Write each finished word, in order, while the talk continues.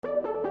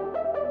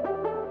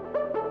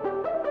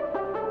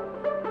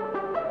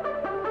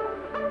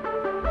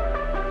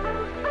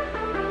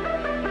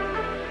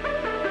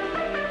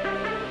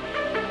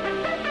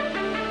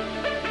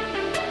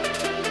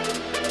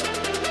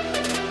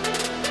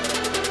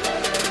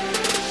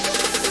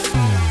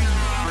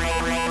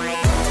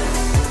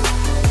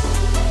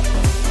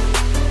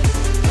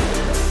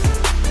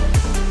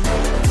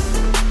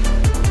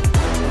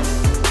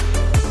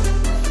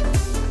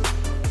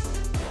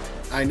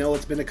I know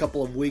it's been a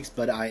couple of weeks,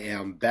 but I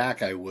am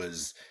back. I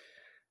was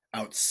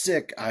out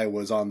sick. I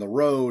was on the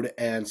road,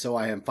 and so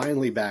I am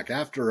finally back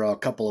after a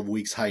couple of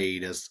weeks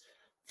hiatus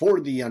for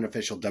the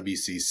unofficial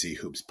WCC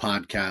Hoops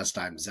podcast.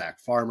 I'm Zach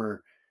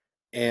Farmer,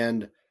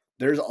 and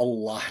there's a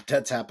lot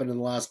that's happened in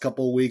the last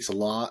couple of weeks, a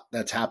lot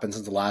that's happened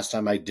since the last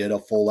time I did a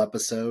full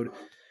episode.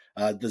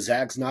 The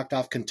Zags knocked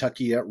off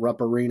Kentucky at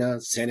Rupp Arena.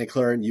 Santa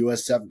Clara and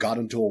USF got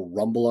into a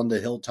rumble on the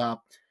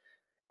hilltop.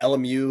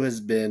 LMU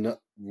has been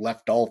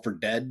left all for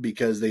dead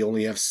because they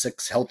only have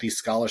 6 healthy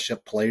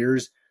scholarship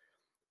players.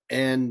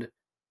 And,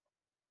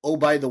 oh,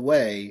 by the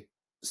way,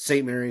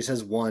 Saint Mary's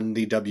has won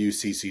the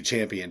WCC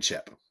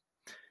championship.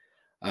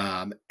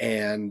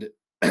 And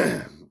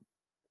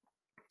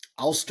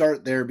I'll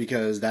start there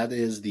because that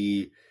is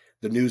the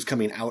news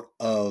coming out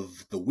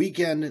of the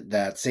weekend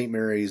that Saint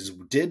Mary's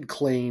did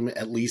claim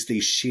at least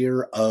a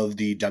share of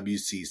the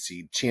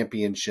WCC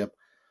championship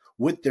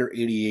with their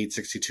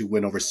 88-62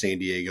 win over San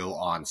Diego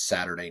on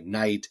Saturday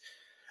night.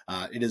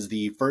 It is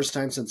the first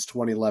time since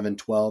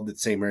 2011-12 that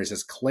St. Mary's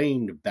has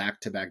claimed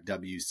back-to-back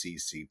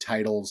WCC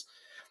titles,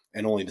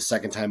 and only the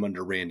second time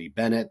under Randy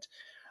Bennett.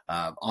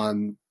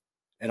 On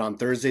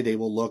Thursday, they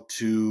will look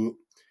to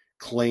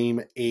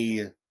claim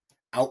a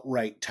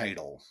outright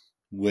title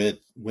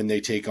when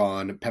they take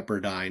on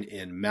Pepperdine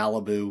in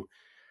Malibu.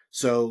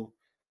 So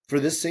for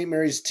this St.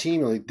 Mary's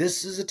team,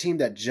 this is a team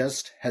that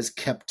just has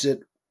kept it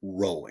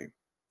rolling.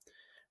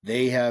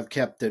 They have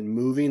kept it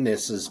moving.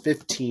 This is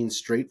 15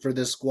 straight for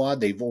this squad.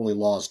 They've only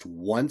lost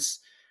once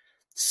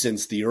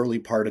since the early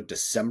part of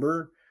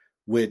December,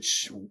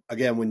 which,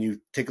 again, when you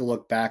take a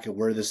look back at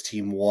where this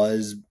team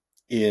was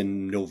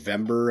in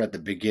November, at the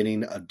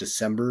beginning of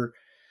December,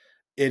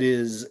 it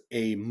is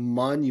a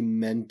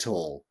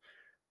monumental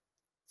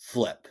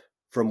flip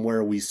from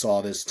where we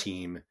saw this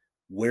team,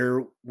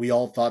 where we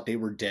all thought they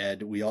were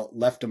dead. We all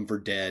left them for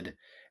dead.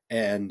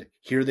 And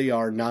here they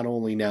are, not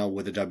only now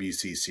with a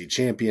WCC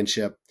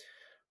championship,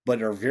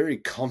 but are very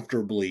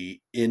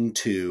comfortably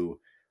into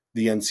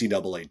the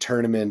NCAA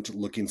tournament,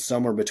 looking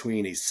somewhere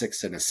between a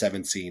 6 and a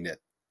 7 seed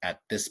at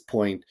this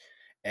point.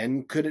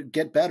 And could it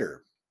get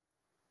better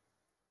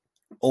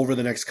over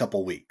the next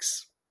couple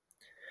weeks?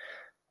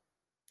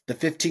 The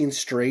 15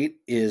 straight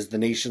is the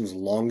nation's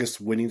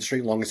longest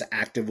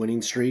active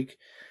winning streak.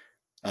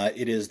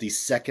 It is the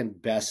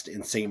second best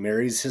in St.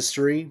 Mary's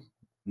history,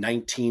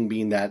 19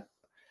 being that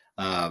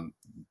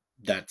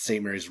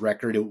St. Mary's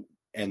record,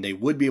 and they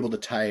would be able to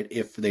tie it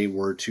if they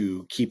were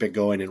to keep it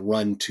going and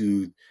run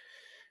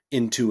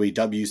into a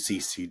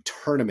WCC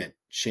tournament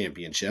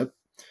championship.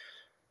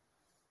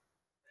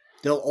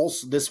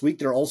 This week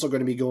they're also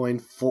going to be going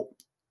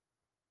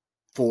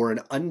for an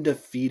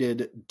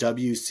undefeated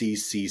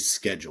WCC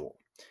schedule,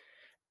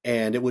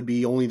 and it would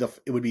be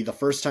the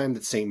first time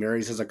that St.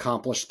 Mary's has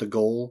accomplished the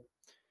goal,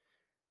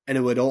 and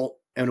it would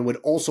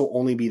also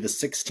only be the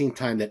 16th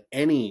time that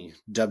any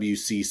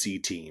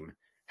WCC team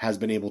has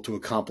been able to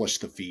accomplish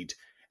the feat,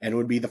 and it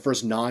would be the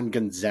first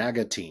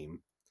non-Gonzaga team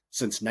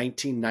since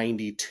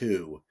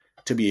 1992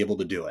 to be able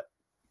to do it.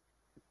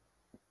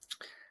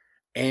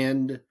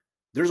 And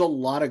there's a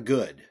lot of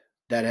good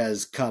that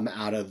has come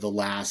out of the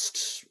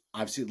last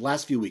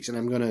few weeks, and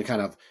I'm going to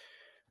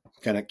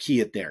kind of key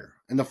it there.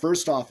 And the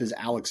first off is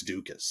Alex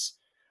Dukas.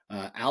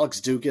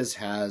 Alex Dukas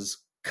has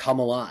come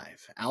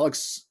alive.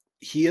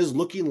 He is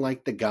looking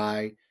like the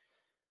guy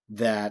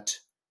that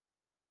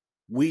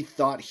we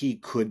thought he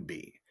could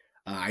be.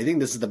 I think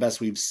this is the best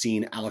we've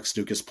seen Alex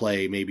Dukas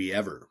play maybe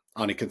ever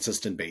on a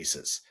consistent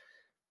basis.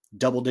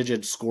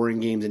 Double-digit scoring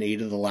games in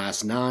 8 of the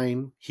last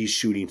 9. He's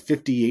shooting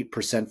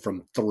 58%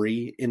 from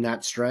 3 in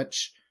that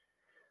stretch.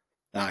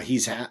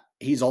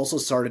 He's also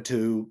started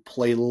to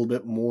play a little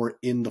bit more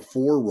in the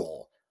 4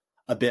 role,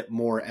 a bit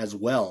more as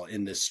well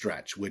in this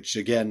stretch, which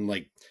again,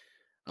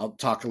 I'll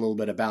talk a little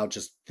bit about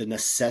just the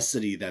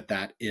necessity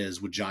that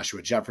is with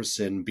Joshua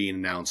Jefferson being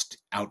announced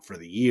out for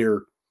the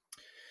year.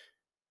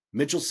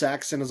 Mitchell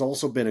Saxon has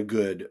also been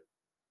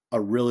a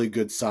really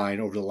good sign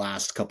over the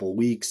last couple of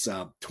weeks.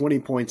 20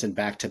 points in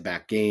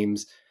back-to-back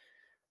games.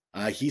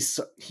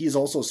 He's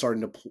also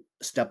starting to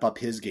step up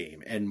his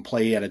game and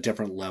play at a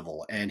different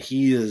level, and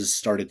he has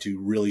started to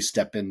really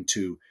step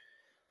into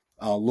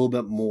a little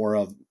bit more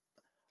of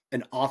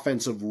an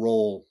offensive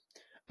role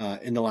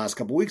in the last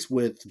couple of weeks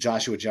with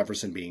Joshua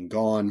Jefferson being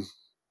gone.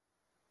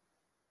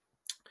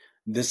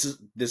 This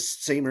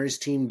St. Mary's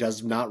team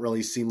does not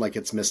really seem like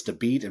it's missed a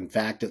beat. In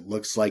fact, it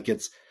looks like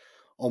it's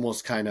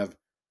almost kind of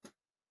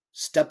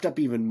stepped up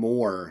even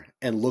more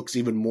and looks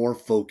even more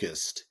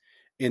focused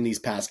in these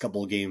past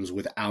couple of games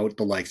without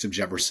the likes of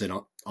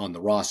Jefferson on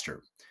the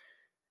roster.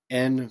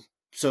 And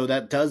so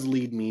that does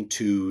lead me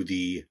to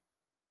the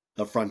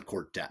front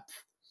court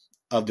depth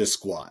of this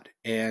squad.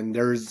 And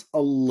there's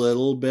a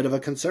little bit of a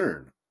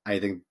concern, I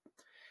think.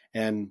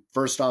 And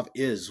first off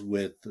is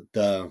with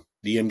the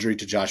injury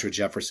to Joshua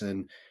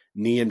Jefferson,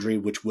 knee injury,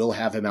 which will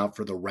have him out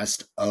for the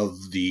rest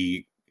of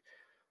the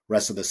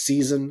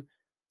season.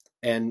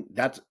 And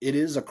it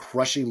is a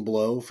crushing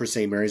blow for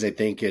St. Mary's. I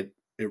think it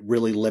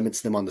really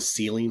limits them on the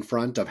ceiling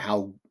front of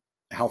how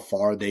how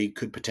far they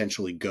could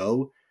potentially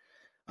go.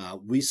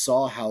 We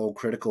saw how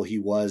critical he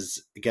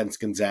was against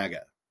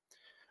Gonzaga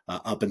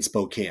up in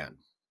Spokane.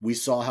 We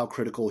saw how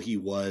critical he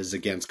was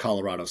against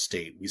Colorado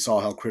State. We saw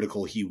how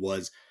critical he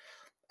was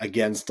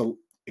against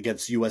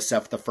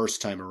USF the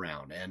first time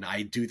around. And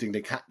I do think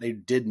they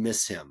did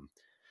miss him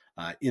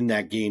in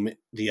that game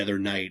the other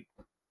night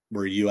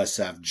where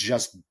USF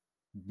just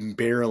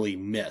barely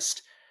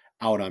missed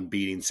out on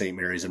beating Saint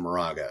Mary's in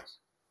Moraga.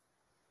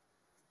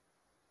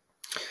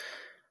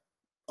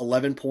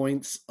 11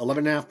 points,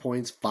 11.5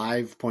 points,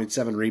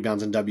 5.7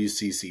 rebounds in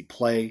WCC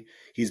play.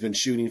 He's been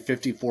shooting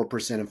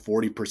 54% and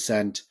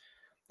 40%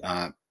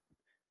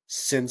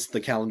 since the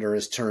calendar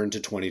has turned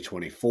to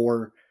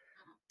 2024.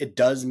 It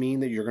does mean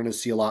that you're going to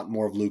see a lot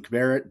more of Luke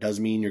Barrett. It does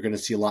mean you're going to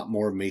see a lot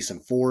more of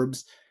Mason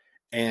Forbes.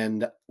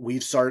 And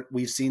we've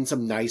seen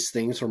some nice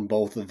things from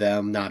both of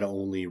them, not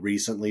only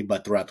recently,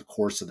 but throughout the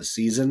course of the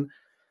season.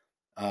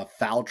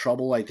 Foul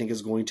trouble, I think,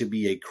 is going to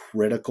be a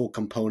critical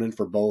component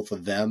for both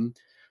of them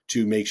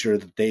to make sure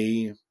that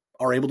they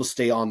are able to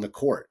stay on the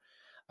court.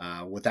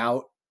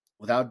 Without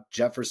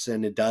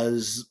Jefferson, it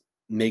does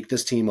make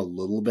this team a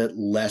little bit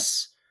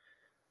less.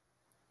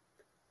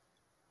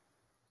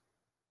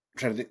 I'm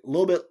trying to think, a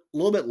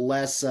little bit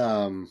less.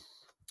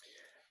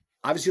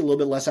 Obviously, a little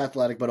bit less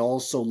athletic, but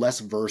also less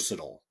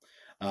versatile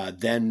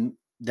than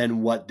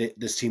what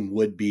this team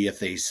would be if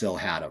they still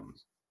had him.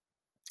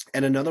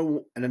 And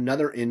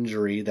another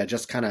injury that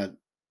just kind of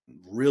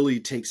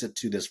really takes it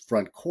to this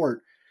front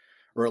court,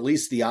 or at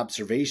least the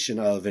observation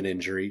of an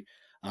injury.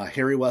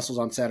 Harry Wessels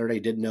on Saturday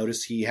did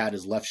notice he had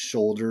his left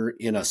shoulder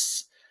in a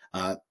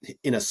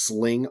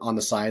sling on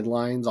the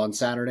sidelines on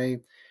Saturday,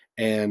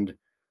 and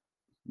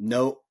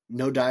no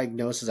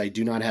diagnosis. I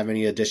do not have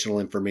any additional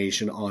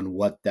information on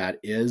what that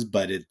is,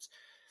 but it's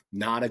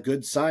not a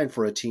good sign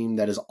for a team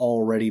that is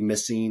already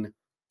missing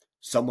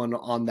someone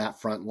on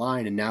that front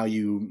line, and now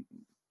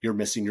you're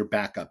missing your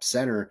backup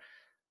center.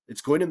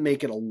 It's going to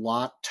make it a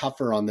lot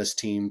tougher on this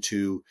team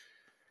to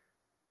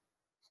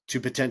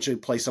potentially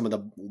play some of the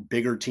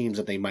bigger teams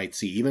that they might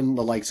see, even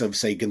the likes of,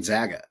 say,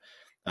 Gonzaga.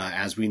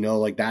 As we know,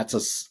 like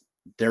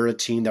they're a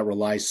team that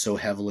relies so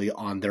heavily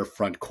on their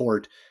front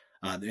court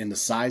and the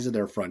size of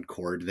their front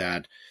court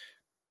that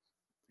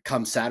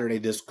come Saturday,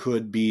 this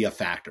could be a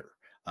factor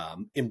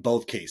in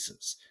both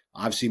cases.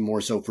 Obviously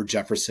more so for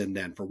Jefferson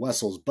than for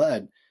Wessels,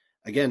 but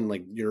again,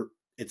 like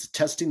it's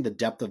testing the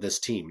depth of this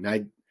team. Now,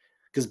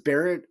 because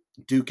Barrett,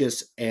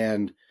 Dukas,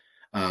 and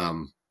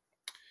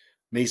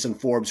Mason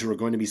Forbes, who are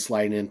going to be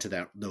sliding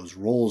into those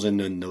roles and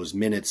then those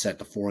minutes at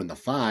the 4 and the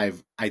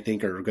 5, I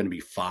think are going to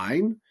be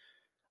fine.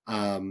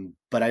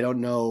 But I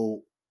don't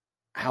know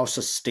how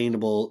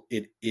sustainable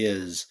it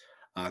is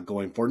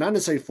going forward. Not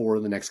necessarily for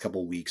the next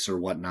couple of weeks or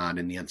whatnot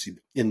in the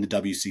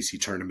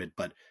WCC tournament,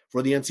 but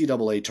for the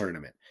NCAA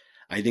tournament.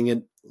 I think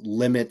it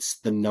limits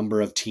the number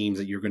of teams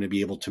that you're going to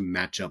be able to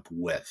match up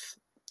with.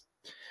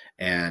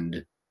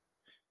 And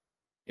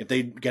if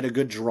they get a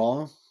good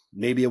draw,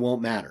 maybe it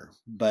won't matter.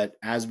 But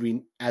as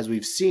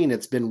we've seen,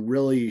 it's been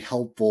really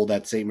helpful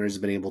that St. Mary's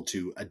has been able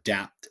to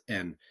adapt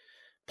and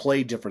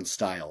play different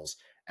styles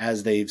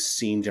as they've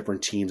seen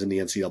different teams in the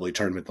NCAA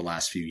tournament the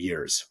last few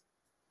years.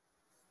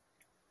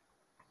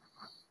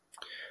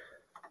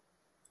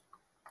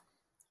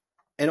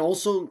 And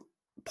also,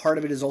 part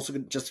of it is also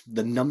just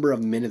the number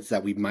of minutes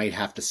that we might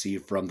have to see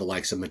from the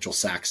likes of Mitchell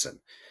Saxon.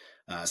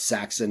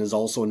 Saxon is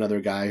also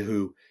another guy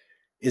who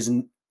is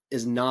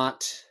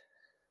not.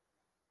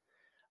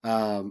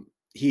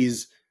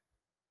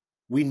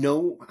 We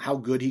know how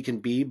good he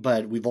can be,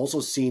 but we've also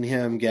seen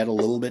him get a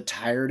little bit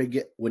tired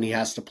when he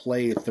has to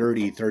play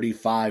 30,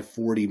 35,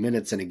 40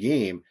 minutes in a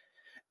game,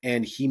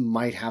 and he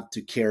might have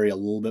to carry a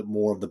little bit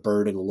more of the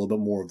burden, a little bit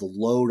more of the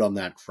load on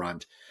that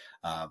front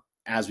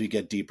as we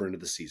get deeper into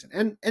the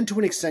season. And to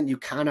an extent, you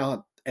kind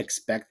of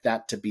expect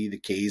that to be the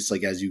case,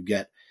 like as you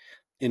get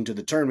into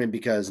the tournament,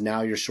 because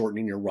now you're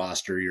shortening your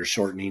roster, you're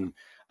shortening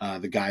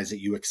the guys that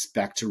you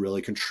expect to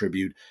really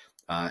contribute.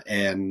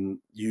 And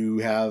you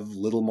have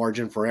little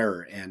margin for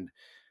error. And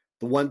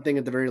the one thing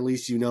at the very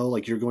least,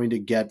 like you're going to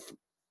get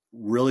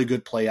really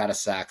good play out of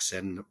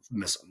Saxon,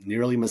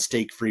 nearly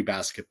mistake-free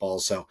basketball.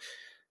 So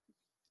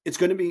it's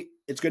going to be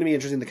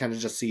interesting to kind of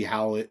just see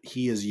how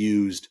he is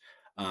used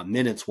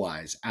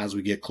minutes-wise as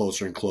we get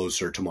closer and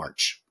closer to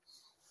March.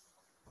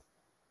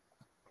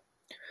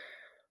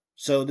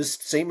 So this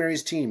St.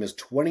 Mary's team is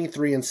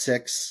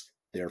 23-6.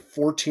 They're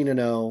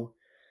 14-0.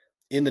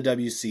 In the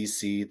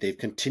WCC. They've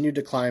continued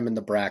to climb in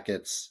the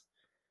brackets.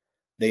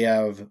 They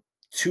have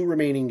 2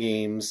 remaining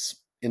games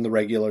in the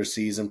regular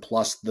season,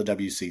 plus the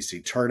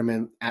WCC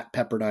tournament at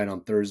Pepperdine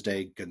on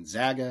Thursday,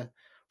 Gonzaga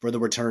for the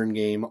return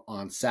game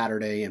on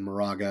Saturday in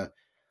Moraga.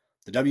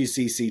 The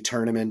WCC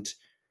tournament,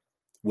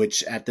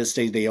 which at this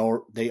stage they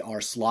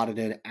are slotted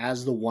in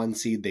as the 1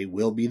 seed. They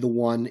will be the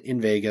 1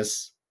 in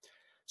Vegas.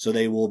 So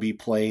they will be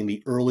playing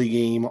the early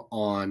game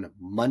on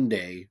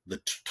Monday, the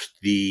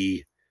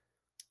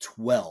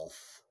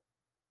 12th.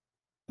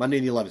 Monday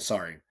the 11th,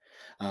 sorry.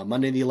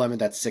 Monday the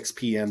 11th at 6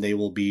 p.m. They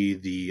will be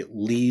the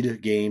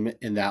lead game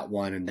in that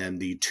one, and then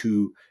the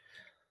two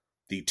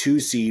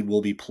seed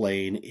will be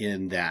playing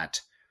in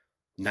that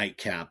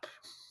nightcap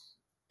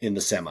in the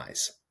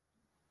semis.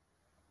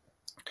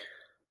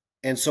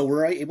 And so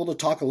we're able to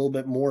talk a little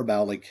bit more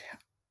about, like,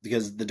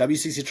 because the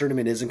WCC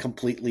tournament isn't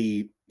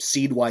completely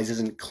seed-wise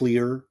isn't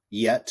clear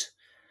yet,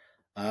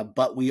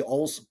 but we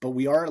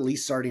are at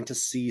least starting to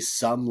see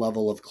some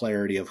level of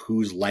clarity of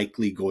who's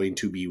likely going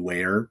to be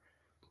where.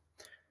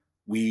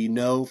 We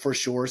know for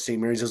sure St.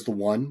 Mary's is the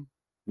 1.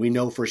 We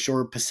know for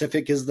sure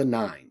Pacific is the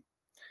 9.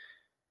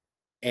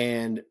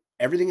 And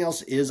everything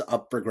else is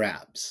up for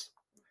grabs.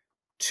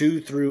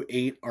 2 through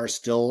 8 are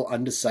still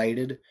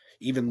undecided,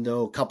 even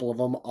though a couple of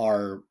them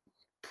are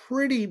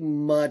pretty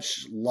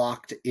much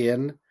locked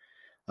in,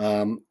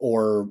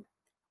 or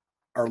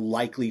are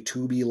likely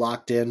to be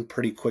locked in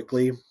pretty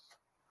quickly.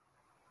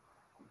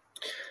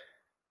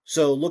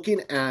 So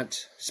looking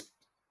at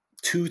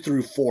 2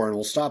 through 4, and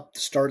we'll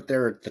start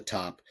there at the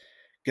top.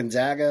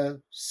 Gonzaga,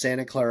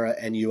 Santa Clara,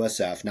 and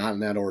USF, not in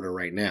that order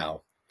right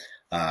now,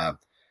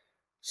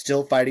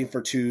 still fighting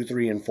for 2,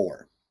 3, and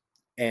 4.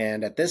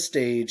 And at this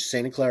stage,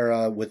 Santa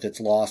Clara, with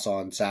its loss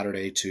on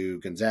Saturday to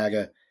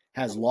Gonzaga,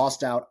 has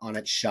lost out on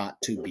its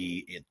shot to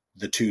be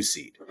the 2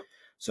 seed.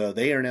 So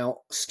they are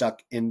now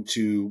stuck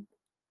into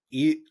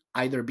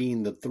either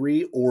being the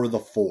 3 or the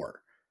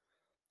 4.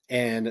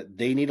 And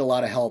they need a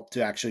lot of help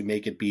to actually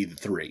make it be the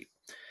 3.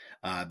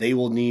 They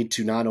will need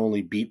to not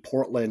only beat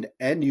Portland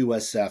and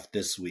USF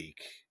this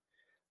week,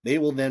 they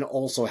will then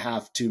also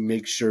have to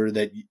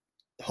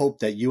hope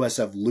that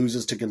USF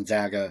loses to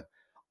Gonzaga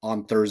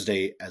on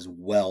Thursday as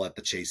well at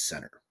the Chase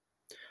Center.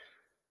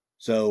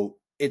 So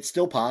it's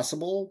still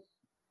possible,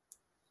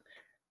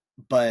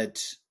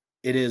 but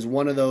it is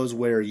one of those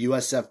where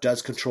USF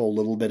does control a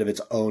little bit of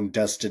its own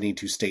destiny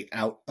to stay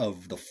out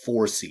of the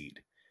 4 seed.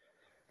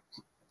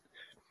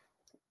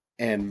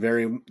 And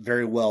very,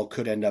 very well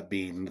could end up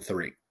being the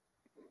 3.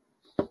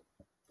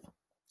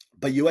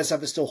 But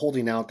USF is still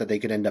holding out that they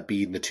could end up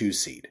being the 2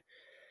 seed.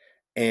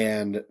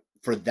 And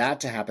for that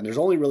to happen, there's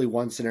only really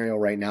one scenario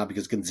right now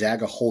because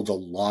Gonzaga holds a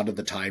lot of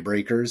the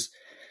tiebreakers.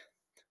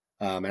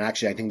 And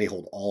actually, I think they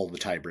hold all of the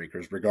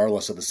tiebreakers,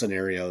 regardless of the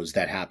scenarios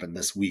that happen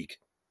this week.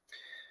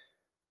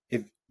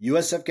 If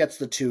USF gets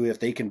the 2, if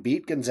they can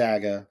beat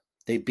Gonzaga,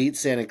 they beat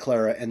Santa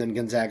Clara, and then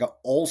Gonzaga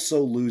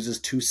also loses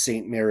to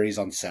Saint Mary's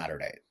on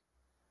Saturday.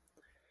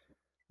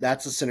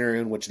 That's a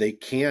scenario in which they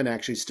can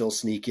actually still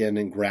sneak in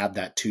and grab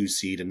that 2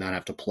 seed and not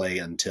have to play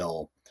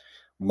until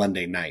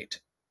Monday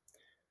night.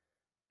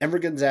 And for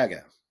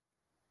Gonzaga,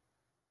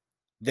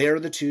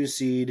 they're the 2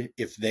 seed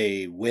if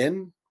they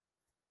win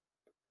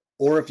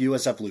or if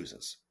USF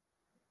loses.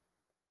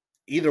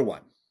 Either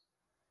one.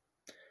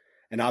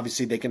 And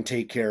obviously they can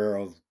take care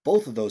of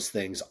both of those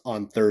things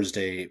on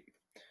Thursday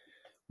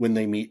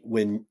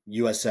when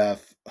USF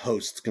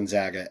hosts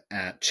Gonzaga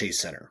at Chase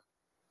Center.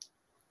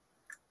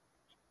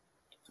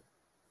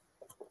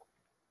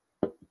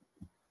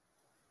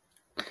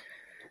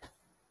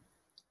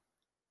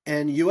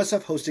 And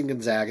USF hosting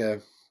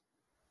Gonzaga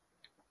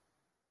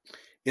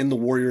in the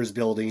Warriors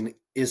building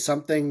is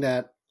something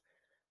that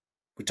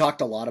we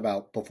talked a lot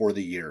about before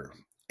the year.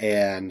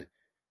 And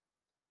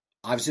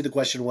obviously the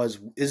question was,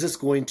 is this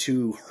going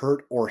to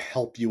hurt or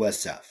help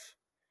USF?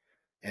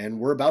 And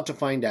we're about to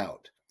find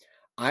out.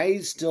 I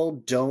still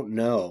don't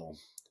know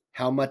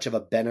how much of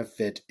a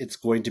benefit it's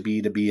going to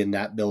be in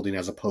that building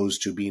as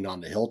opposed to being on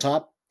the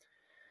hilltop.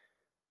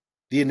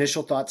 The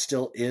initial thought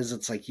still is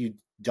it's like you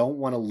don't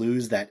want to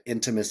lose that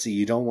intimacy.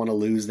 You don't want to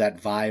lose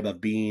that vibe of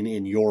being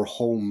in your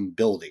home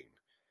building.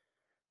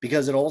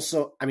 Because it's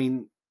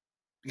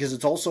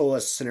also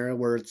a scenario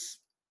where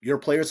your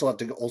players will have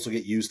to also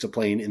get used to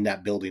playing in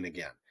that building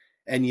again.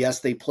 And yes,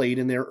 they played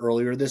in there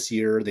earlier this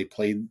year. They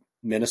played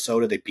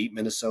Minnesota. They beat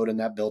Minnesota in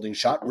that building,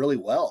 shot really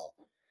well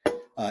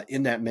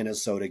in that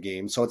Minnesota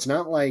game. So it's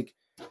not like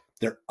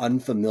they're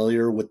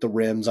unfamiliar with the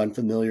rims,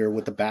 unfamiliar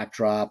with the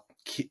backdrop,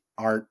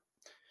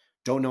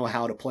 don't know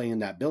how to play in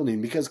that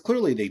building, because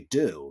clearly they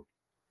do.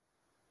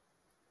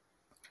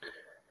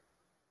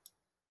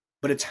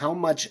 But it's how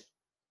much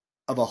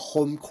of a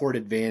home court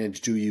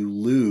advantage do you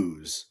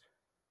lose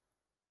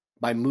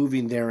by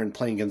moving there and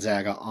playing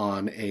Gonzaga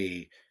on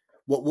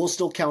what will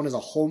still count as a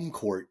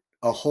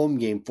home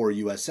game for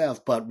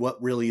USF, but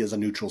what really is a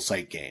neutral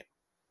site game.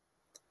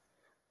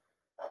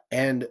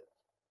 And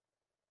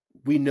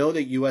we know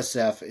that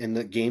USF in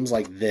the games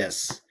like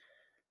this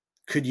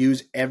could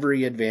use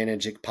every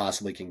advantage it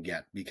possibly can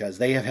get because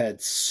they have had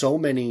so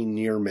many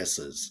near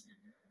misses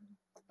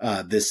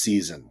this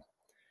season.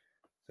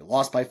 They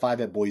lost by 5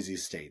 at Boise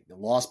State. They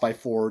lost by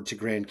 4 to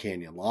Grand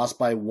Canyon. Lost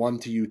by 1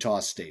 to Utah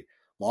State.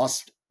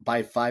 Lost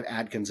by 5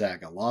 at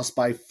Gonzaga. Lost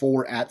by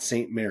 4 at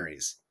Saint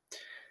Mary's.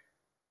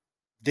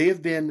 They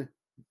have been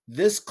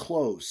this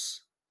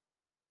close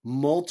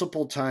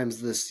multiple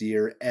times this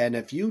year, and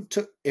if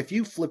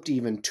you flipped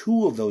even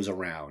 2 of those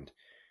around,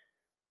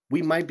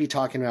 we might be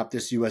talking about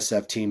this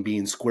USF team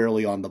being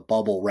squarely on the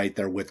bubble right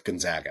there with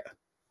Gonzaga.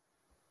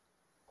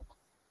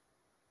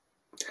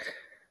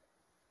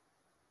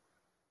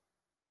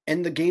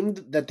 And the game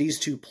that these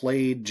two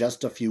played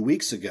just a few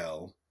weeks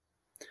ago,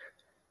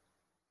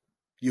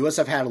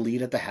 USF had a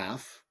lead at the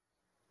half.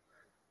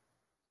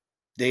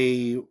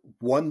 They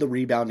won the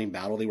rebounding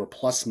battle. They were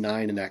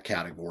 +9 in that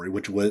category,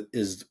 which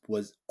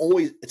was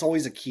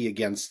always a key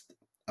against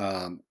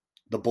the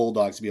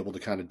Bulldogs to be able to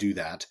kind of do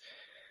that.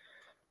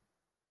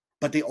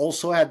 But they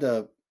also had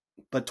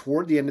but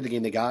toward the end of the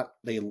game,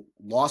 they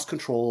lost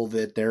control of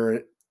it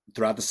there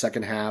throughout the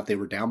second half. They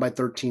were down by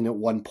 13 at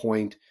one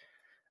point,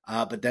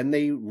 but then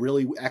they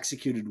really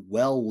executed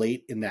well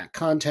late in that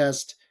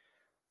contest.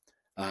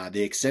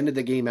 They extended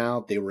the game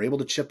out. They were able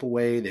to chip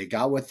away. They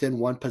got within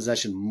one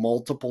possession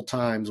multiple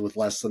times with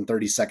less than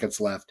 30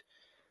 seconds left.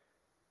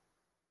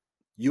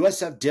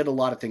 USF did a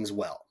lot of things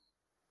well.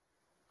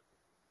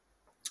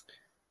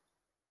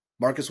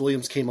 Marcus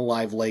Williams came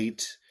alive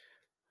late.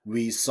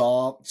 We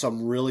saw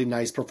some really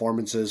nice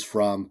performances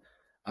from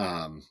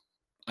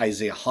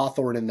Isaiah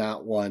Hawthorne in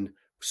that one.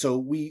 So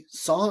we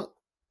saw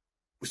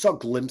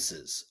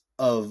glimpses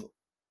of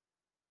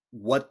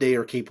what they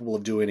are capable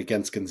of doing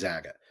against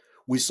Gonzaga.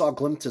 We saw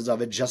glimpses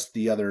of it just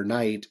the other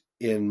night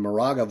in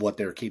Moraga of what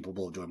they're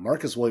capable of doing.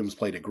 Marcus Williams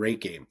played a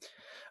great game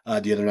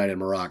the other night in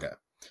Moraga.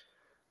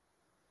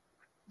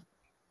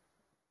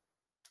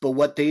 But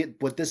what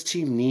this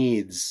team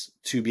needs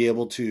to be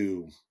able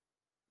to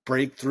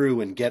break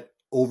through and get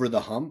over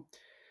the hump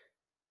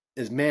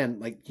is, man,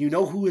 like,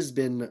 who has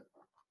been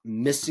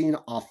missing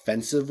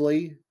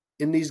offensively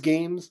in these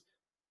games?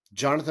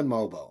 Jonathan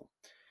Mobo.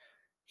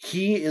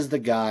 He is the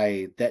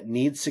guy that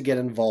needs to get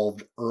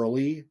involved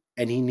early,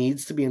 and he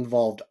needs to be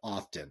involved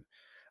often.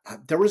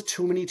 There was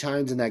too many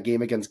times in that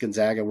game against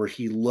Gonzaga where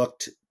he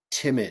looked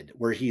timid,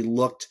 where he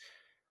looked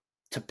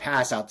to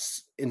pass out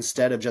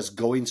instead of just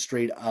going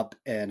straight up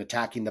and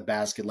attacking the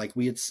basket like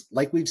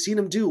we've seen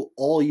him do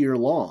all year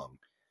long.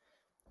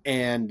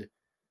 And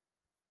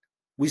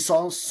we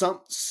saw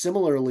some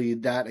similarly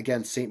that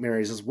against Saint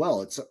Mary's as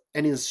well.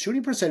 And his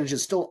shooting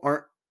percentages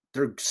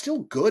they're still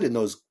good in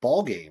those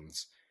ball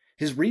games.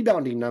 His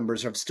rebounding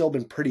numbers have still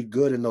been pretty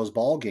good in those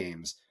ball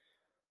games,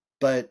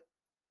 but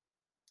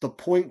the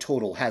point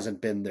total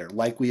hasn't been there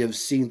like we have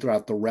seen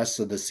throughout the rest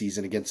of the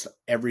season against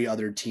every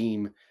other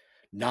team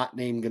not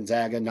named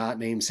Gonzaga, not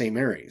named Saint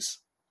Mary's.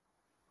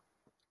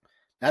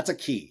 That's a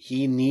key.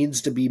 He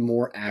needs to be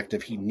more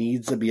active. He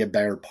needs to be a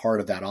better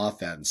part of that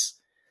offense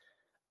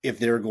if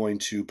they're going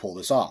to pull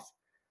this off.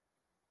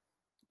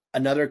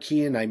 Another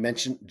key, and I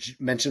mentioned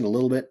a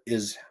little bit,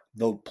 is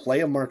the play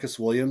of Marcus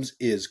Williams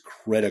is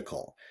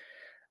critical.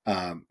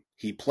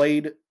 He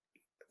played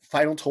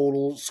final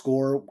total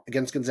score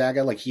against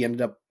Gonzaga. Like, he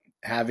ended up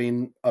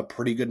having a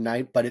pretty good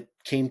night, but it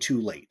came too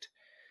late.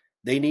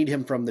 They need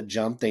him from the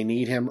jump. They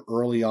need him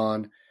early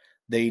on.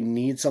 They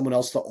need someone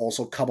else to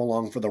also come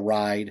along for the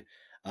ride.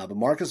 But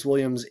Marcus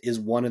Williams is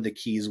one of the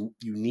keys.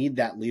 You need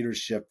that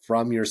leadership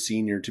from your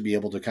senior to be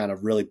able to kind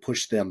of really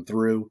push them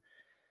through.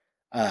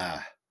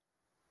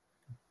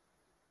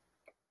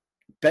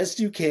 Best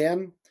you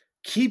can,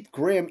 keep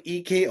Graham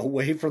Ike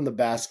away from the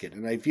basket.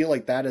 And I feel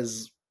like that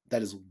is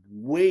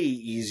way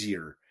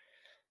easier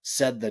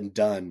said than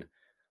done.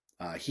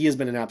 He has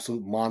been an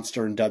absolute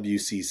monster in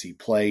WCC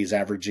play. He's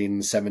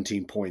averaging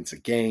 17 points a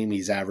game.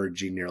 He's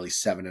averaging nearly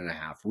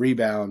 7.5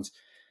 rebounds.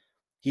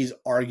 He's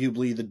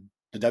arguably the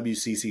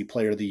WCC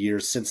Player of the Year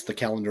since the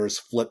calendar has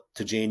flipped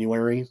to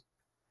January.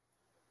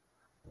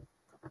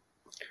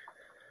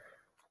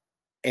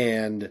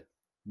 And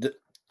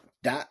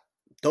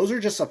those are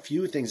just a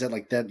few things that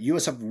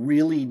USF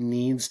really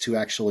needs to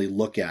actually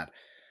look at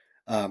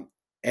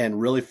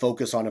and really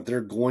focus on if they're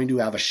going to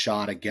have a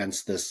shot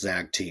against this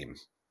Zag team.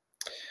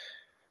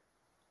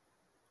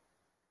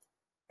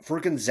 For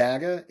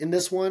Gonzaga in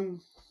this one,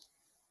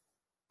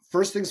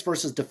 first things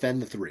first is defend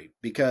the three,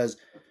 because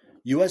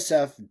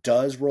USF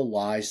does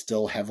rely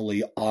still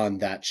heavily on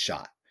that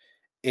shot.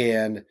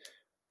 And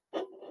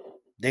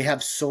they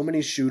have so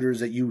many shooters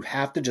that you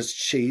have to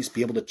just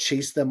be able to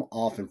chase them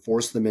off and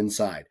force them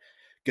inside.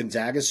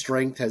 Gonzaga's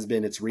strength has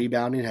been its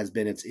rebounding, has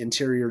been its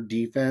interior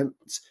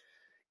defense.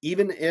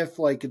 Even if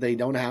they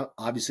don't have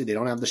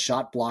the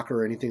shot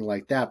blocker or anything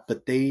like that,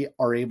 but they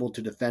are able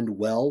to defend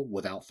well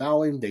without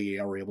fouling. They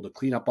are able to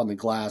clean up on the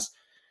glass,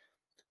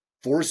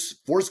 force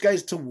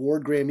guys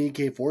toward Graham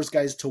Ike, force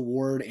guys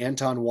toward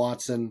Anton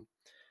Watson.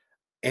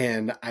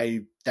 And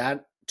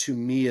that to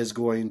me is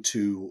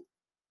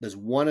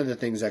one of the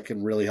things that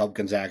can really help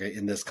Gonzaga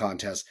in this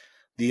contest.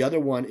 The other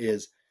one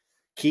is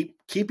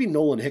keeping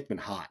Nolan Hickman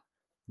hot.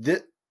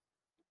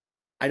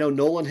 I know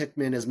Nolan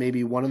Hickman is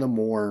maybe one of the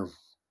more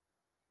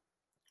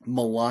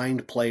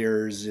maligned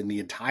players in the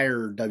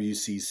entire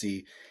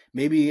WCC,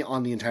 maybe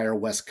on the entire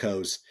West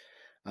Coast,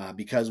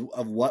 because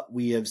of what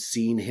we have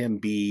seen him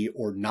be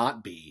or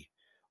not be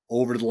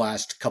over the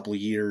last couple of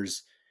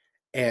years.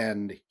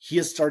 And he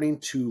is starting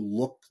to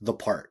look the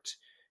part.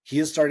 He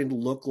is starting to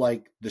look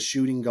like the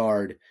shooting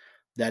guard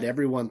that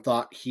everyone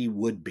thought he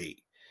would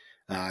be.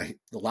 Over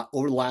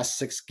the last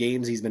 6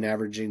 games, he's been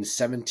averaging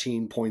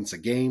 17 points a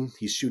game.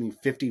 He's shooting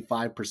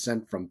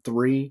 55% from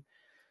 3.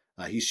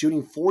 He's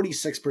shooting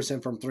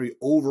 46% from three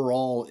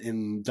overall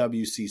in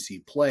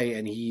WCC play,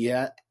 and he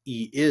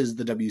is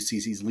the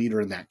WCC's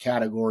leader in that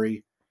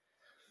category.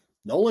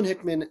 Nolan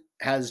Hickman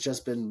has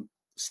just been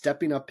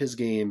stepping up his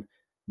game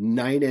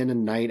night in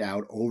and night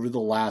out over the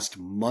last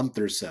month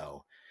or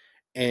so.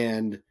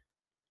 And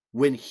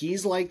when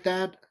he's like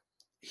that,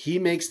 he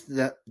makes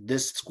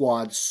this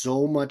squad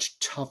so much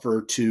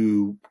tougher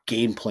to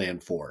game plan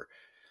for.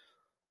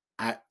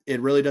 It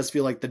really does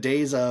feel like the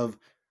days of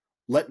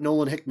let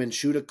Nolan Hickman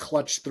shoot a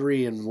clutch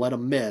three and let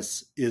him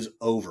miss is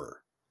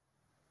over.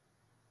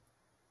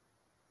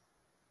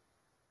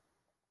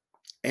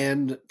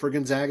 And for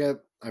Gonzaga,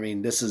 I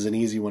mean, this is an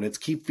easy one. It's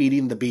keep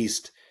feeding the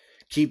beast.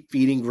 Keep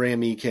feeding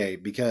Graham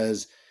Ike,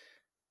 because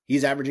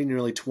he's averaging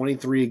nearly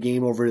 23 a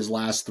game over his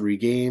last 3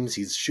 games.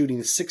 He's shooting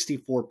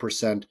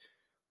 64%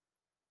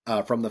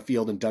 from the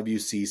field in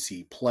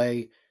WCC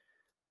play.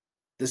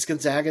 This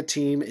Gonzaga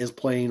team is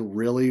playing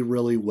really,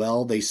 really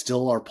well. They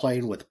still are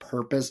playing with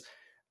purpose.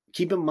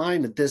 Keep in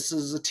mind that this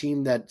is a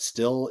team that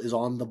still is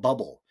on the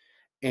bubble,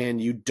 and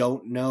you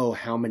don't know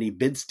how many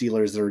bid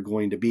stealers there are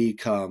going to be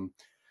come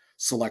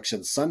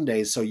Selection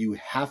Sunday, so you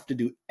have to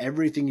do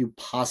everything you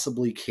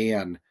possibly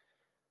can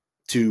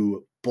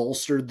to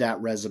bolster that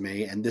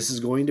resume, and this is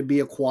going to be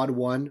a quad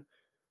one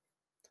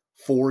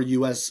for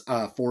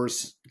for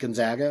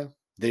Gonzaga.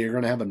 They're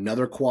going to have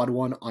another quad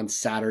one on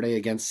Saturday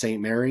against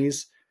Saint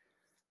Mary's,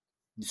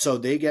 so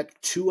they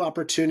get 2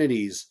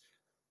 opportunities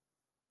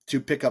to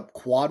pick up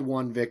quad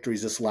one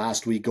victories this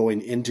last week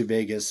going into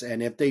Vegas.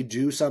 And if they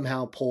do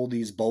somehow pull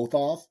these both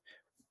off,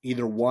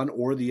 either one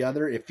or the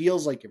other, it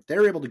feels like if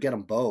they're able to get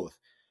them both,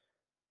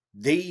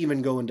 they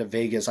even go into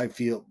Vegas, I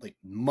feel like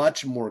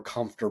much more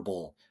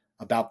comfortable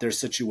about their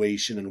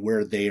situation and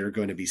where they are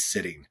going to be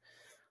sitting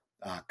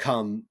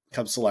come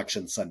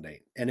Selection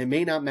Sunday. And it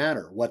may not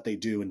matter what they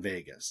do in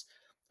Vegas.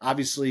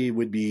 Obviously,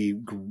 it'd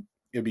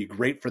be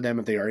great for them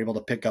if they are able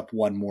to pick up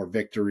one more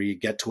victory,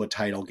 get to a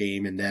title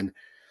game, and then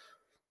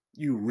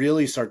you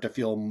really start to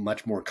feel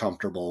much more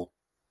comfortable.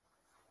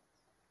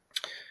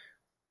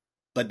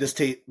 But this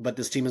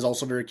team is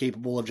also very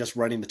capable of just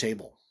running the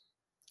table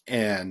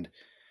and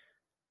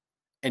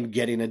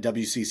getting a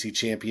WCC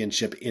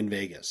championship in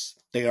Vegas.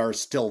 They are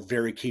still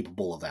very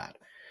capable of that.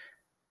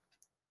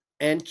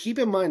 And keep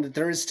in mind that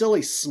there is still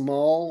a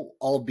small,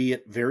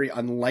 albeit very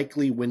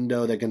unlikely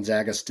window that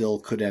Gonzaga still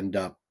could end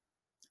up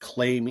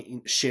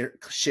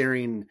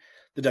sharing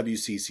the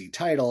WCC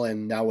title,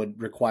 and that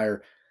would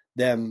require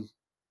them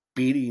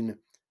beating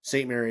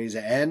Saint Mary's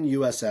and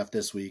USF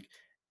this week,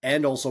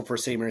 and also for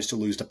Saint Mary's to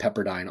lose to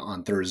Pepperdine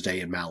on Thursday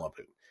in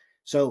Malibu.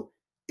 So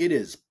it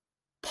is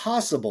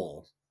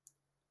possible,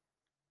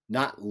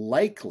 not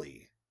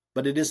likely,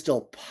 but it is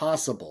still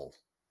possible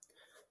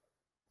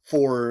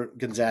for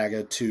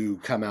Gonzaga to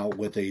come out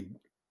with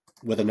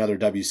another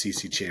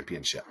WCC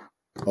championship.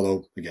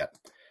 Although, again,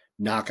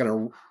 not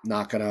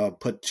gonna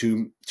put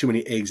too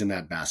many eggs in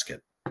that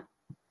basket.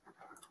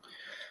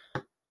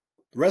 The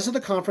rest of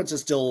the conference is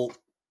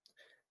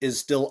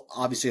still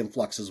obviously in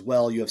flux as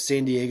well. You have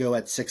San Diego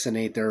at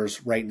 6-8. They're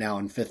right now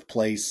in 5th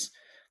place.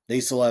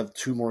 They still have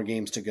 2 more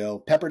games to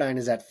go. Pepperdine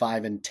is at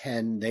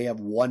 5-10. They have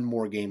 1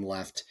 more game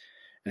left.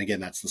 And again,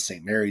 that's the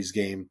St. Mary's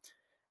game.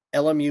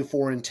 LMU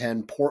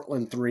 4-10,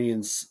 Portland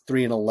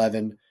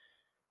 3-11.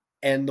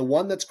 And the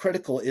one that's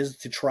critical is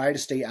to try to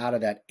stay out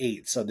of that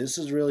 8. So this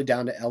is really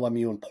down to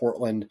LMU and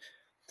Portland.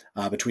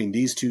 Between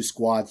these 2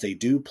 squads, they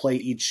do play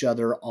each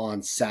other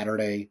on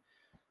Saturday.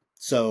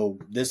 So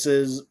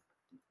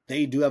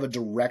they do have a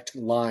direct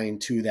line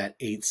to that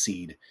 8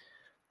 seed.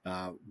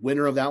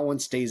 Winner of that one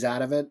stays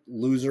out of it.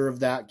 Loser of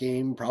that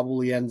game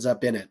probably ends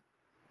up in it.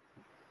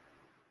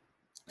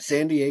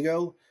 San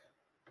Diego,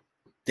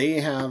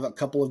 they have a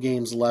couple of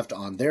games left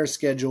on their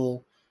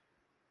schedule.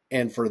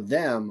 And for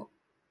them,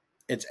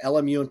 it's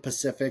LMU and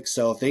Pacific.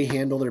 So if they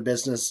handle their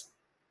business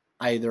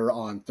either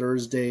on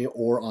Thursday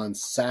or on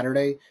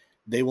Saturday,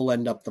 they will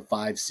end up the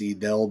 5 seed.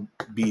 They'll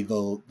be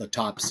the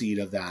top seed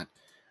of that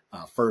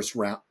first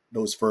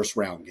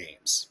round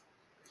games.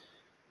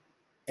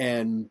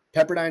 And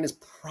Pepperdine is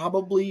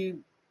probably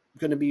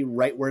going to be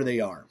right where they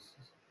are.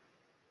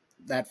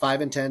 That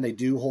 5-10, they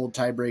do hold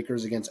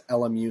tiebreakers against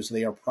LMU, so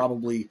they are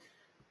probably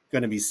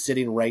going to be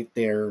sitting right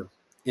there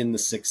in the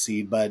 6th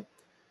seed. But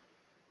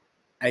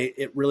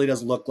it really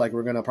does look like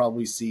we're going to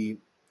probably see,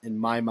 in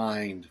my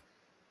mind,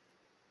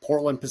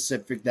 Portland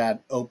Pacific,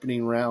 that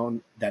opening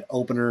round, that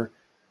opener,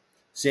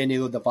 San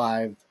Diego the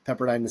 5,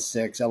 Pepperdine the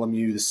 6,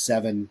 LMU the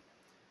 7.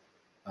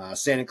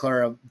 Santa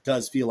Clara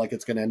does feel like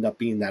it's going to end up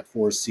being that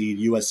 4 seed.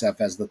 USF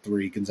as the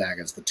 3,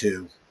 Gonzaga as the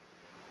 2.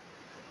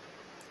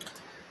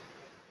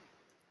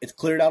 It's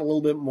cleared out a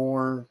little bit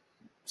more.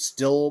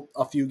 Still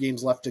a few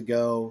games left to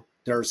go.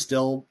 There's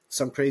still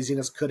some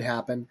craziness could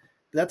happen.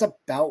 But that's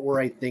about where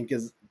I think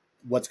is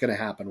what's going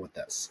to happen with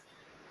this.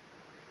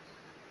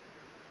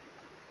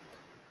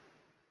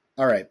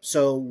 All right,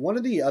 so one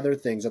of the other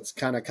things that's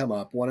kind of come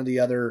up, one of the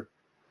other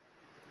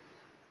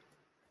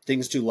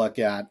things to look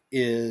at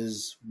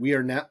is we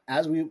are now,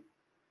 as we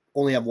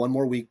only have 1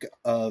 more week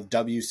of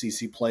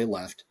WCC play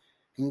left,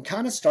 you can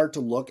kind of start to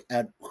look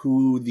at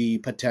who the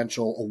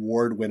potential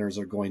award winners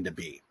are going to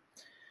be.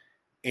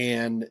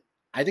 And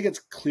I think it's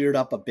cleared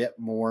up a bit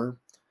more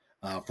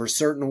for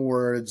certain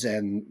awards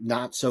and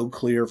not so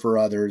clear for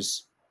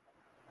others.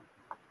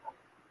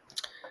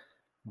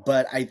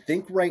 But I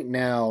think right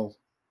now,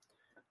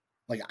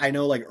 like I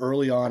know like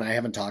early on, I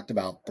haven't talked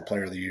about the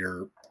Player of the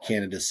Year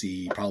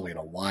candidacy probably in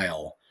a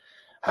while.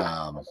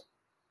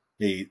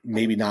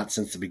 Maybe not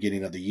since the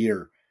beginning of the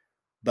year.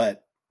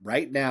 But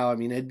right now, I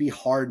mean, you'd be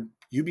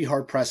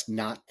hard pressed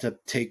not to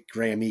take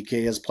Graham Ike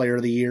as Player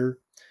of the Year.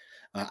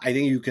 I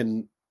think you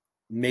can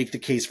make the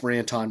case for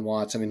Anton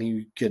Watson, and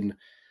you can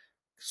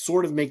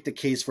sort of make the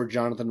case for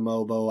Jonathan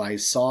Mobo. I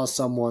saw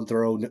someone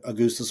throw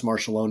Augustus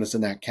Marciulionis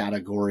in that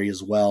category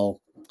as well.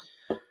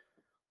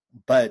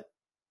 But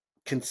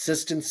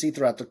consistency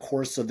throughout the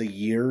course of the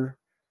year,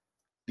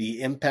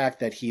 the impact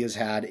that he has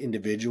had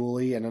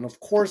individually, and then of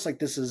course, like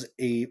this is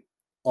a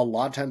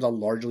lot of times a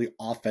largely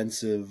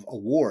offensive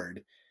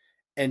award,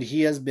 and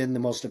he has been the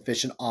most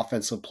efficient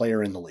offensive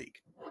player in the league.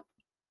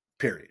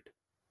 Period.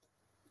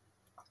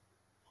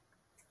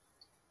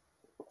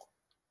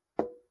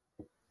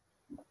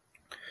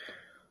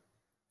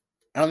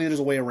 I don't think there's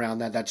a way around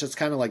that. That's just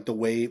kind of like the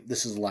way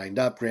this is lined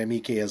up. Graham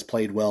Ike has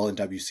played well in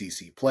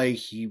WCC play.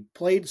 He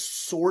played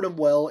sort of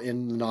well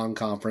in the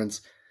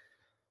non-conference,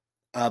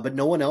 but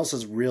no one else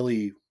has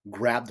really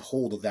grabbed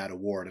hold of that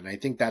award, and I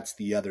think that's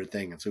the other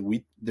thing. And so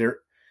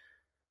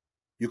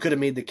you could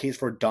have made the case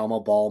for Dama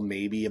Ball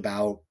maybe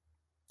about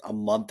a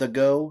month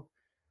ago,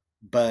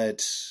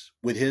 but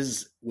with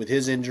his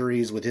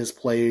injuries, with his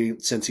play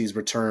since he's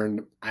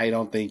returned, I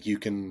don't think you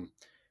can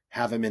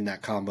have him in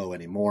that combo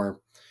anymore.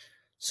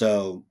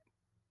 So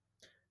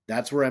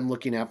that's where I'm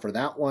looking at for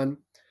that one.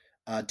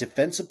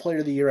 Defensive Player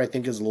of the Year, I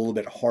think, is a little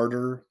bit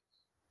harder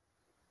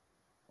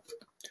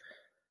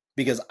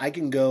because I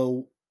can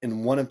go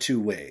in one of two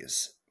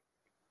ways.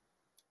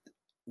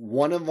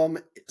 One of them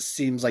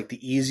seems like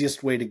the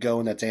easiest way to go,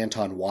 and that's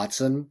Anton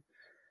Watson.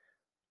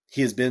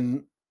 He has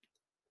been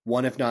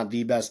one, if not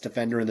the best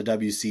defender in the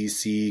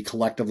WCC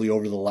collectively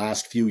over the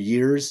last few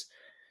years.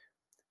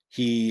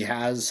 He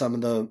has some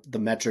of the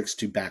metrics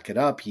to back it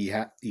up.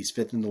 He's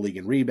fifth in the league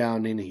in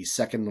rebounding. He's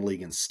second in the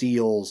league in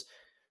steals.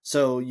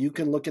 So you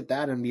can look at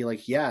that and be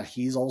like, yeah,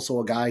 he's also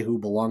a guy who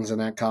belongs in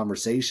that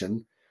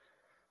conversation.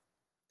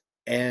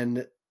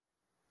 But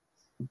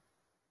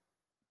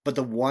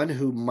the one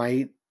who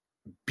might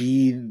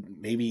be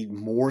maybe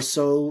more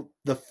so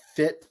the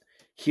fit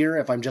here,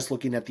 if I'm just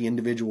looking at the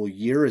individual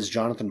year, is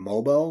Jonathan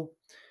Mobo.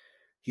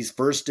 He's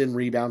first in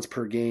rebounds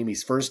per game.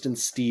 He's first in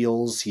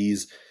steals. He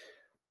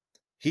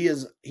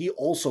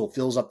also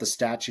fills up the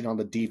stat sheet on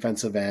the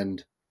defensive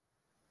end.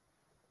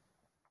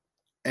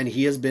 And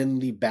he has been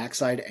the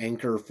backside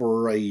anchor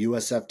for a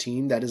USF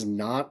team that is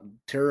not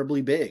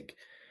terribly big.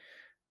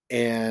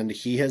 And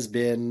he has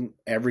been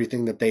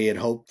everything that they had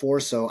hoped for.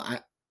 So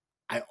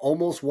I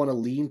almost want to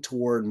lean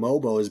toward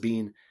Mobo as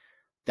being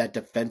that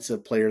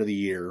defensive Player of the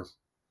Year,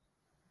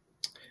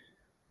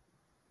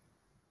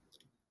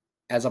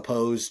 as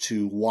opposed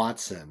to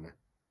Watson.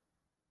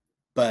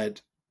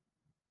 But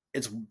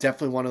it's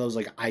definitely one of those,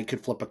 like, I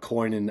could flip a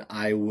coin and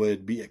I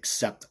would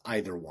accept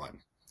either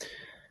one.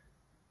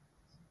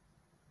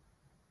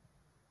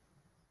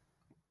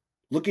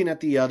 Looking at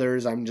the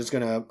others,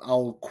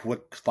 I'll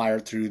quick fire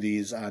through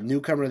these.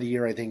 Newcomer of the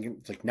Year, I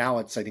think,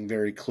 it's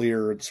very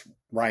clear. It's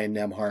Ryan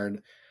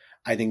Nembhard.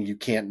 I think you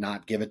can't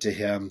not give it to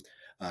him.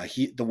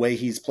 The way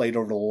he's played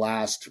over the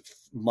last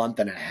month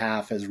and a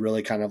half has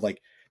really kind of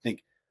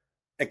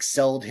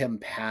excelled him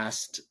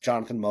past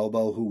Jonathan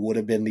Mobo, who would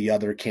have been the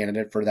other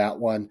candidate for that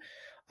one.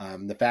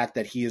 The fact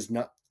that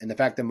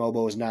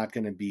Mobo is not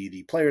going to be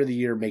the Player of the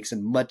Year makes it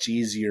much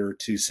easier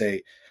to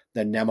say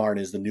that Nembhard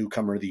is the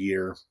Newcomer of the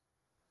Year.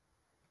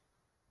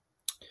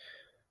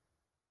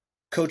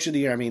 Coach of the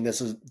Year, I mean, this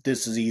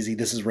is easy.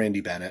 This is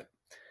Randy Bennett.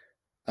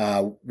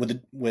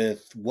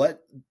 With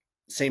what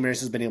St. Mary's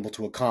has been able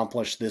to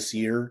accomplish this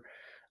year,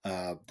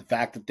 the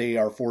fact that they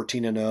are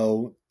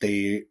 14-0,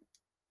 they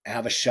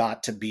have a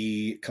shot to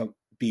be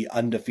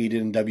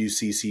undefeated in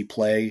WCC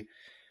play.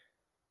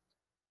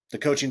 The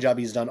coaching job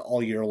he's done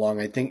all year long,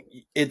 I think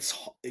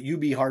you'd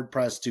be hard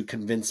pressed to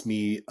convince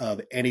me of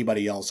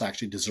anybody else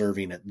actually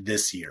deserving it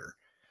this year.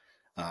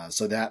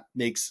 So that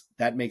makes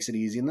it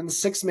easy. And then the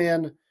sixth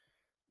man,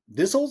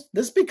 this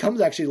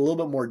becomes actually a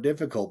little bit more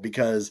difficult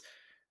because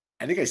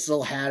I think I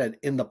still had it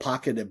in the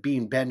pocket of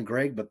being Ben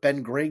Gregg, but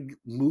Ben Gregg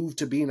moved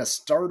to being a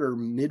starter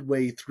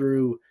midway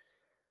through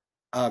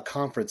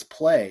conference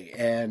play.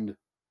 And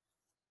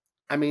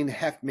I mean,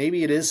 heck,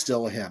 maybe it is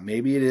still him.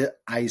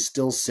 I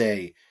still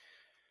say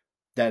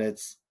that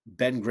it's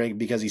Ben Gregg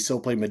because he still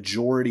played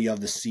majority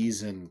of the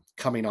season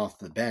coming off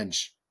the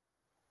bench.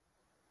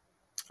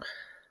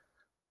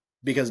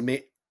 Because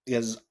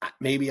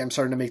maybe I'm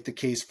starting to make the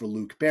case for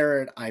Luke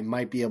Barrett. I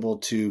might be able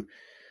to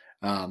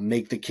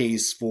make the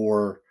case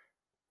for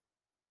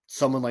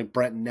someone like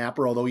Brent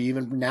Napper, although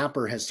even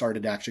Napper has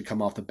started to actually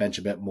come off the bench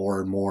a bit more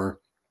and more.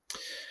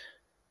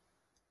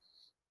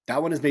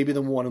 that one is maybe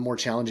one of the more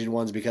challenging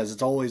ones because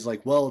it's always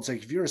like, well, it's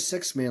like if you're a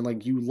sixth man,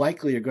 like you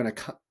likely are going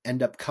to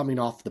end up coming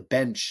off the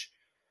bench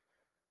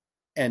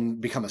and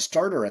become a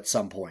starter at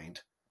some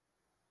point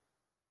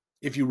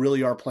if you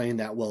really are playing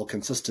that well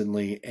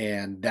consistently.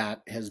 And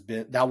that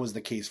was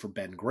the case for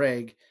Ben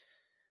Gregg.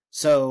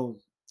 So,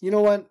 you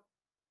know what?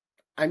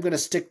 I'm going to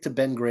stick to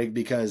Ben Gregg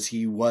because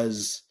he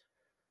was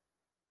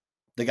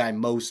the guy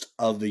most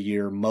of the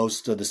year,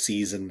 most of the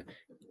season,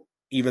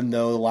 even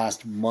though the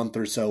last month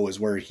or so is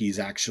where he's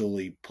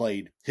actually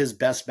played his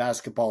best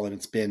basketball, and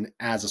it's been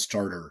as a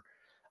starter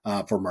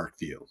for Mark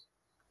Few.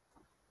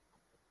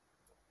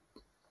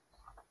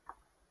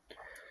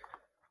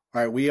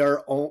 All right, we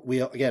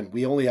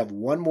only have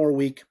one more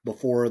week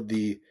before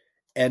the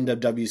end of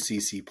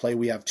WCC play.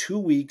 We have 2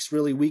 weeks,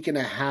 really week and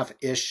a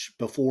half-ish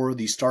before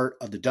the start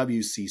of the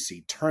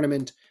WCC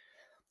tournament.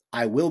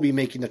 I will be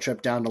making the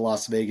trip down to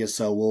Las Vegas,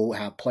 so we'll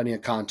have plenty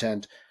of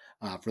content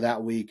for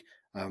that week.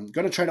 I'm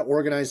going to try to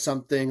organize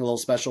something a little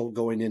special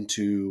going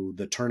into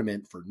the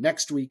tournament for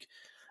next week.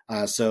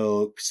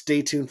 So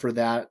stay tuned for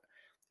that.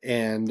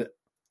 And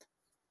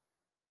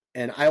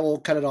I will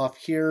cut it off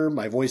here.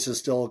 My voice is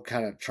still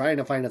kind of trying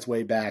to find its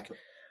way back.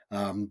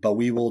 But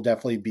we will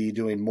definitely be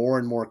doing more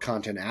and more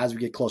content as we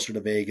get closer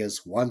to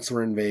Vegas, once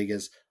we're in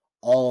Vegas,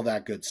 all of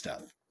that good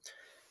stuff.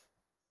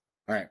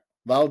 All right.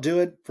 That'll do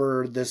it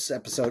for this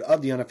episode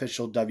of the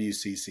unofficial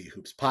WCC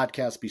Hoops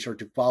podcast. Be sure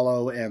to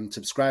follow and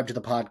subscribe to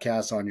the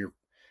podcast on your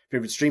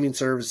favorite streaming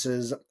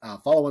services.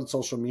 Follow on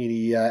social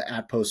media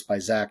at Post by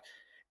Zach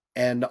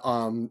and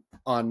on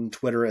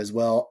Twitter as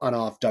well,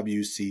 Unoff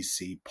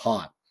WCC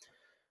Pod.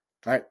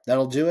 All right,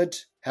 that'll do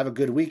it. Have a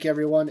good week,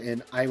 everyone,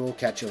 and I will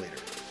catch you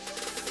later.